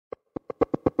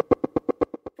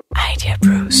Media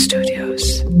Pro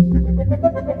Studios.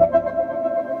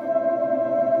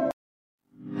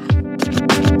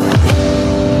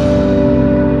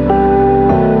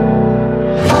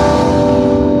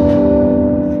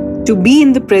 To be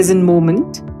in the present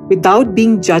moment without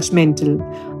being judgmental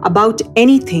about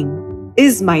anything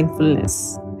is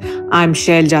mindfulness. I'm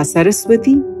Shailja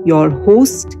Saraswati, your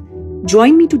host.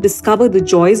 Join me to discover the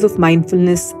joys of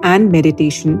mindfulness and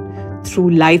meditation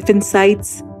through life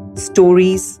insights,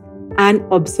 stories, and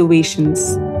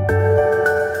observations.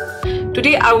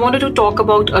 Today, I wanted to talk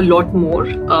about a lot more.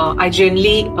 I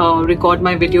generally record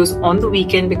my videos on the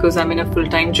weekend because I'm in a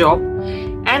full-time job,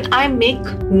 and I make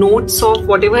notes of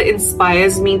whatever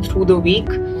inspires me through the week.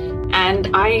 And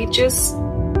I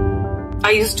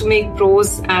used to make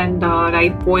prose and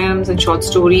write poems and short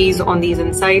stories on these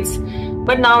insights,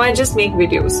 but now I just make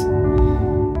videos.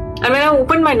 And when I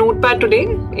opened my notepad today,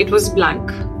 it was blank.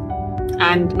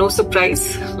 And no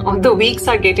surprise, the weeks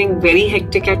are getting very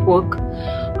hectic at work.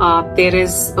 There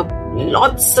is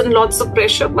lots and lots of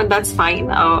pressure, but that's fine.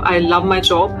 I love my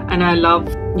job and I love,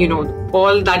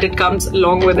 all that it comes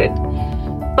along with it.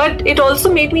 But it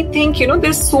also made me think,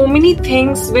 there's so many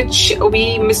things which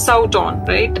we miss out on,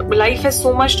 right? Life has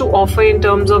so much to offer in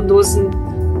terms of those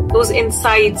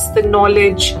insights, the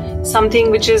knowledge, something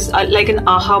which is like an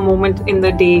aha moment in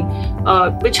the day,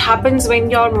 which happens when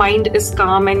your mind is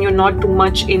calm and you're not too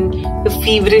much in the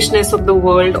feverishness of the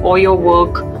world or your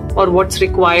work or what's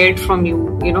required from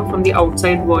you, from the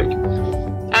outside world.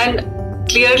 And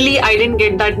clearly, I didn't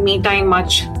get that me time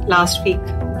much last week.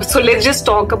 So let's just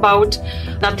talk about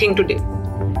nothing today.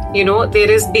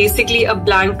 There is basically a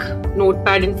blank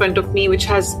notepad in front of me which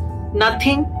has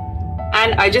nothing.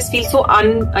 And I just feel so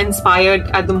uninspired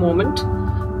at the moment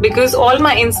because all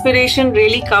my inspiration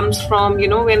really comes from,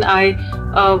 when I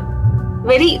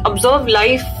very observe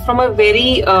life from a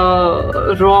very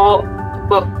raw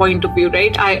point of view,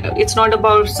 right? It's not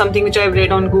about something which I've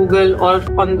read on Google or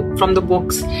from the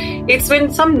books. It's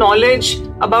when some knowledge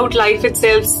about life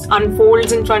itself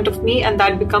unfolds in front of me and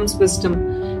that becomes wisdom.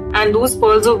 And those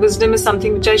pearls of wisdom is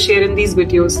something which I share in these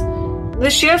videos. The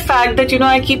sheer fact that,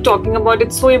 I keep talking about,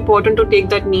 it's so important to take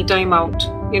that me time out.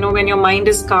 When your mind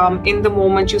is calm, in the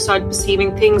moment you start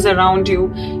perceiving things around you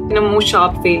in a more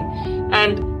sharp way.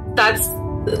 And that's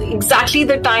exactly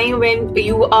the time when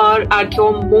you are at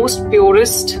your most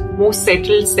purest, most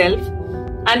settled self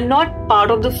and not part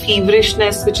of the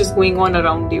feverishness which is going on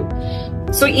around you.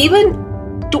 So even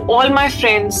to all my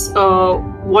friends,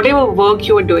 whatever work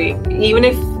you are doing, even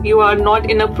if you are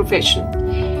not in a profession,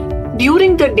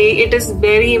 during the day, it is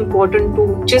very important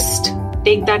to just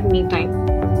take that me time.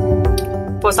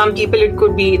 For some people, it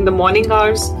could be in the morning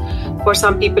hours. For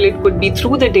some people, it could be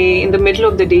through the day. In the middle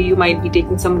of the day, you might be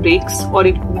taking some breaks, or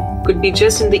it could be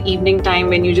just in the evening time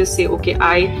when you just say, okay,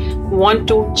 I want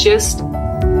to just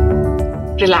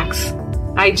relax.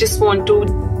 I just want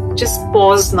to just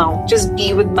pause now, just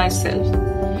be with myself.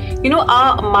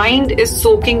 Our mind is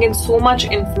soaking in so much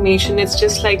information. It's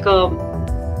just like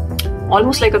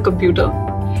almost like a computer.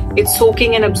 It's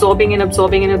soaking and absorbing and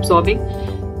absorbing and absorbing.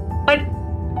 But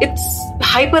it's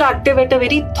hyperactive at a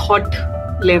very thought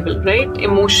level, right?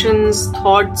 Emotions,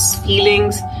 thoughts,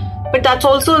 feelings. But that's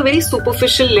also a very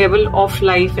superficial level of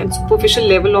life and superficial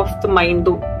level of the mind,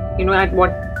 though, at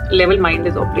what level mind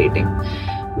is operating.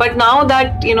 But now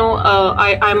that,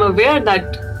 I'm aware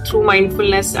that through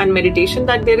mindfulness and meditation,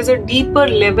 that there is a deeper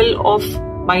level of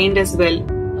mind as well.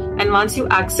 And once you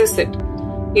access it,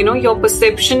 your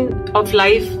perception of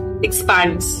life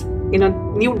expands,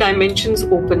 new dimensions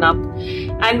open up.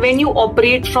 And when you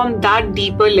operate from that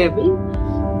deeper level,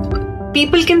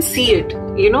 people can see it,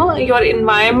 your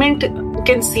environment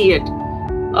can see it.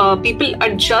 People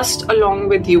adjust along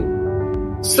with you.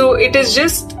 So it is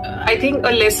just, I think,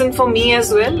 a lesson for me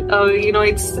as well.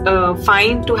 It's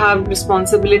fine to have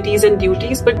responsibilities and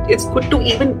duties, but it's good to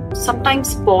even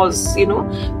sometimes pause,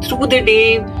 through the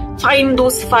day, find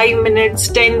those 5 minutes,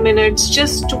 10 minutes,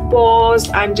 just to pause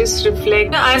and just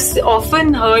reflect. I've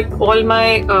often heard all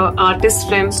my artist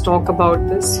friends talk about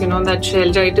this, that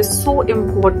Shailja, it is so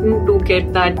important to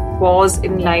get that pause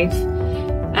in life.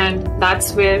 And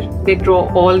that's where they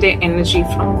draw all their energy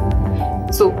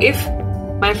from. So if,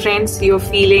 my friends, you're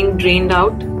feeling drained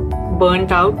out,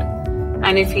 burnt out,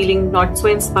 and you're feeling not so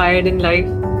inspired in life,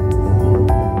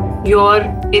 your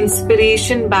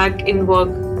inspiration back in work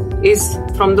is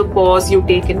from the pause you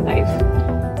take in life.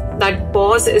 That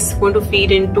pause is going to feed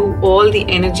into all the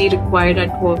energy required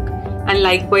at work. And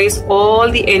likewise, all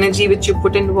the energy which you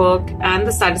put in work and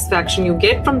the satisfaction you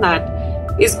get from that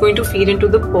is going to feed into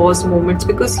the pause moments,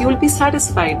 because you'll be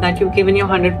satisfied that you've given your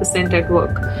 100% at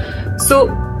work. So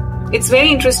it's very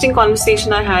interesting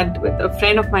conversation I had with a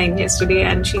friend of mine yesterday,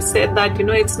 and she said that,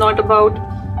 it's not about,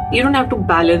 you don't have to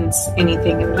balance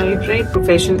anything in life, right?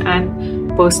 Profession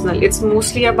and personal. It's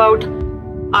mostly about,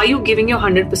 are you giving your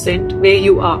 100% where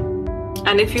you are?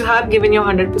 And if you have given your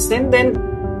 100%, then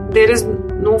there is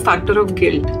no factor of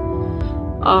guilt.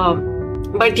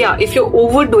 But yeah, if you're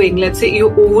overdoing, let's say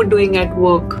you're overdoing at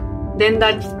work, then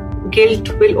that guilt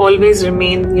will always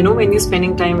remain, when you're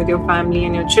spending time with your family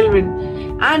and your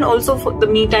children, and also for the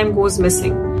me time goes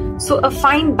missing. So a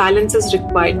fine balance is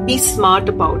required. Be smart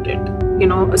about it.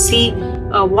 See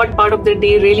what part of the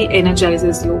day really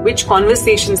energizes you, which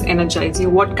conversations energize you,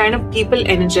 what kind of people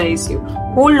energize you.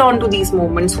 Hold on to these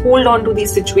moments, hold on to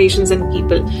these situations and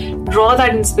people. Draw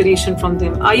that inspiration from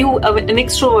them. Are you an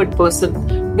extrovert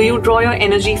person? Do you draw your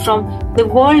energy from the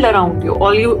world around you,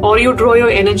 or you draw your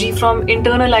energy from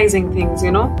internalizing things,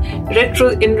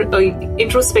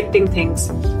 introspecting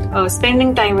things,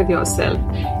 spending time with yourself?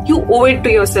 You owe it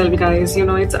to yourself, guys.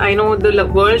 I know the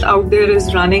world out there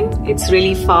is running. It's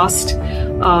really fast.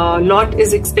 Lot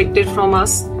is expected from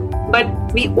us, but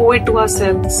we owe it to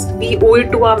ourselves. We owe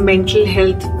it to our mental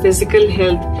health, physical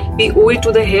health. We owe it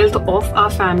to the health of our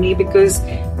family, because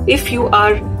if you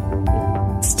are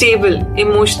stable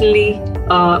emotionally,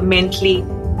 mentally,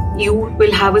 you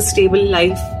will have a stable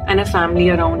life and a family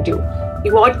around you.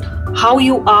 How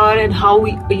you are and how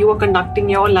you are conducting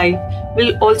your life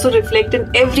will also reflect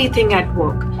in everything at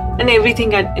work and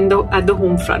everything at the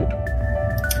home front.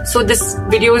 So this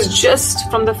video is just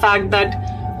from the fact that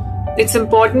it's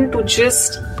important to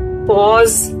just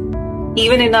pause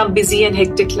even in our busy and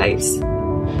hectic lives.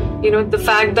 The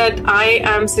fact that I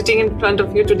am sitting in front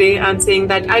of you today and saying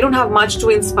that I don't have much to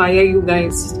inspire you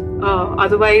guys.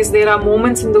 Otherwise, there are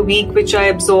moments in the week which I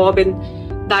absorb, and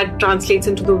that translates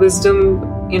into the wisdom,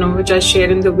 which I share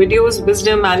in the videos.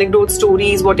 Wisdom, anecdote,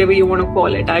 stories, whatever you want to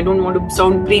call it. I don't want to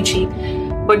sound preachy.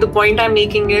 But the point I'm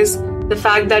making is the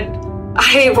fact that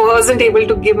I wasn't able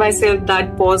to give myself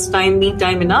that pause time, me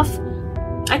time enough.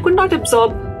 I could not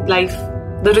absorb life,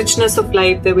 the richness of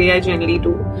life, the way I generally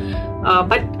do.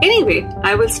 But anyway,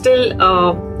 I will still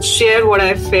share what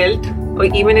I felt, or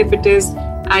even if it is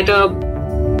at a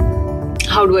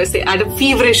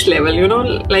feverish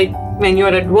level, like when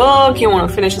you're at work, you want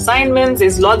to finish assignments,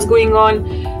 there's lots going on,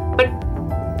 but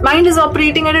mind is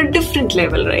operating at a different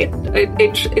level, right?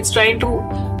 It's trying to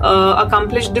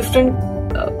accomplish different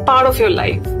part of your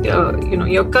life,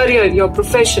 your career, your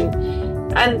profession,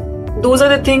 and those are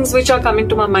the things which are coming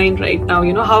to my mind right now.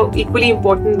 How equally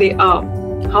important they are.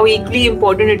 How equally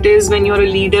important it is when you're a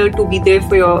leader to be there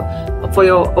for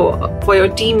your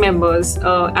team members,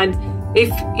 and if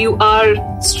you are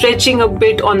stretching a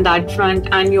bit on that front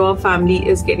and your family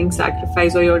is getting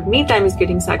sacrificed or your me time is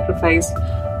getting sacrificed,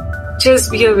 just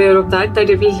be aware of that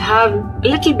it will have a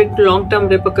little bit long-term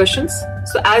repercussions.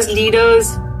 So as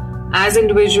leaders, as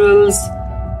individuals,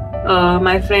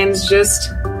 my friends,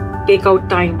 just take out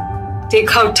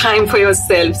time for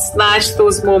yourself. Smash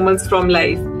those moments from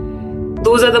life.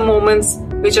 Those are the moments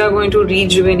which are going to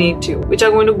rejuvenate you, which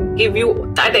are going to give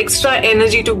you that extra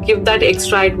energy to give that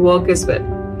extra at work as well.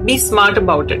 Be smart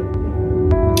about it.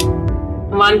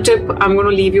 One tip I'm going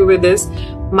to leave you with is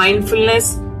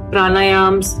mindfulness,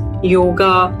 pranayams,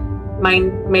 yoga,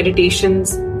 mind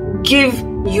meditations give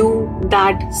you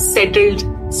that settled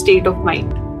state of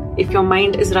mind. If your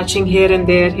mind is rushing here and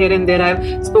there,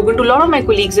 I've spoken to a lot of my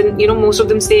colleagues, and most of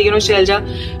them say,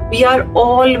 Shailja, we are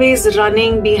always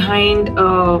running behind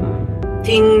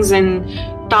things and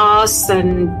tasks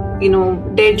and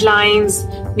deadlines.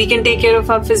 We can take care of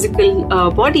our physical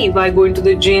body by going to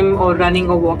the gym or running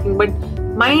or walking, but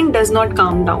mind does not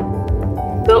calm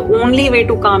down. The only way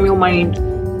to calm your mind,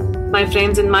 my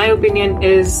friends, in my opinion,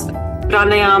 is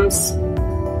pranayams,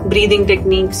 breathing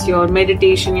techniques, your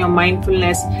meditation, your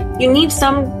mindfulness. You need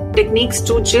some techniques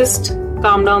to just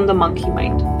calm down the monkey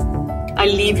mind.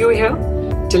 I'll leave you here.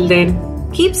 Till then,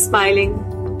 keep smiling,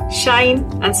 shine,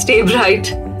 and stay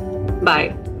bright.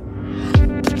 Bye.